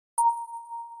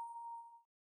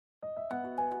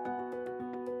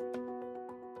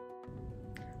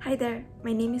Hi there,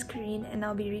 my name is Caryn and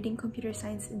I'll be reading Computer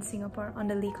Science in Singapore on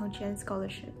the Lee Kong Chian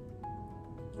Scholarship.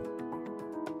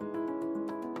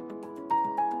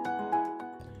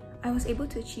 I was able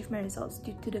to achieve my results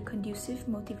due to the conducive,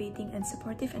 motivating and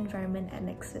supportive environment at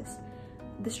Nexus.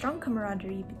 The strong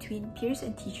camaraderie between peers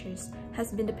and teachers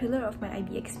has been the pillar of my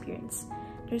IB experience.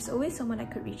 There's always someone I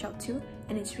could reach out to,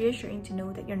 and it's reassuring to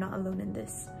know that you're not alone in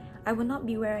this. I would not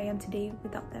be where I am today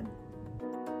without them.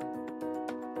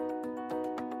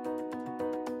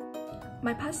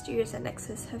 My past 2 years at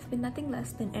Nexus have been nothing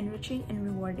less than enriching and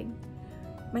rewarding.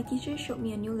 My teachers showed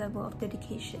me a new level of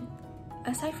dedication.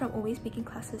 Aside from always making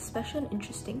classes special and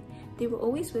interesting, they were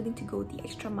always willing to go the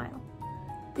extra mile.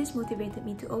 This motivated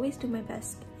me to always do my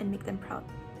best and make them proud.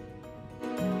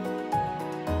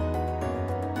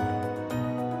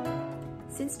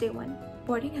 Since day one,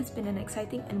 boarding has been an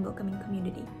exciting and welcoming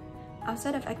community.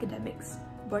 Outside of academics,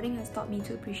 boarding has taught me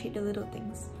to appreciate the little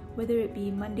things, whether it be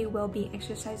Monday well-being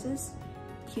exercises,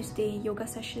 Tuesday yoga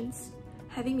sessions,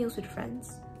 having meals with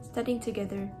friends, studying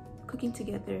together, cooking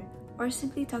together, or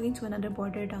simply talking to another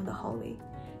boarder down the hallway.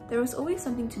 There was always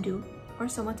something to do or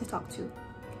someone to talk to.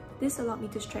 This allowed me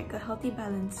to strike a healthy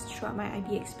balance throughout my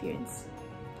IB experience.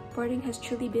 Boarding has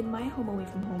truly been my home away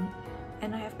from home,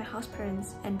 and I have my house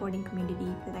parents and boarding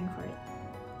community to thank for it.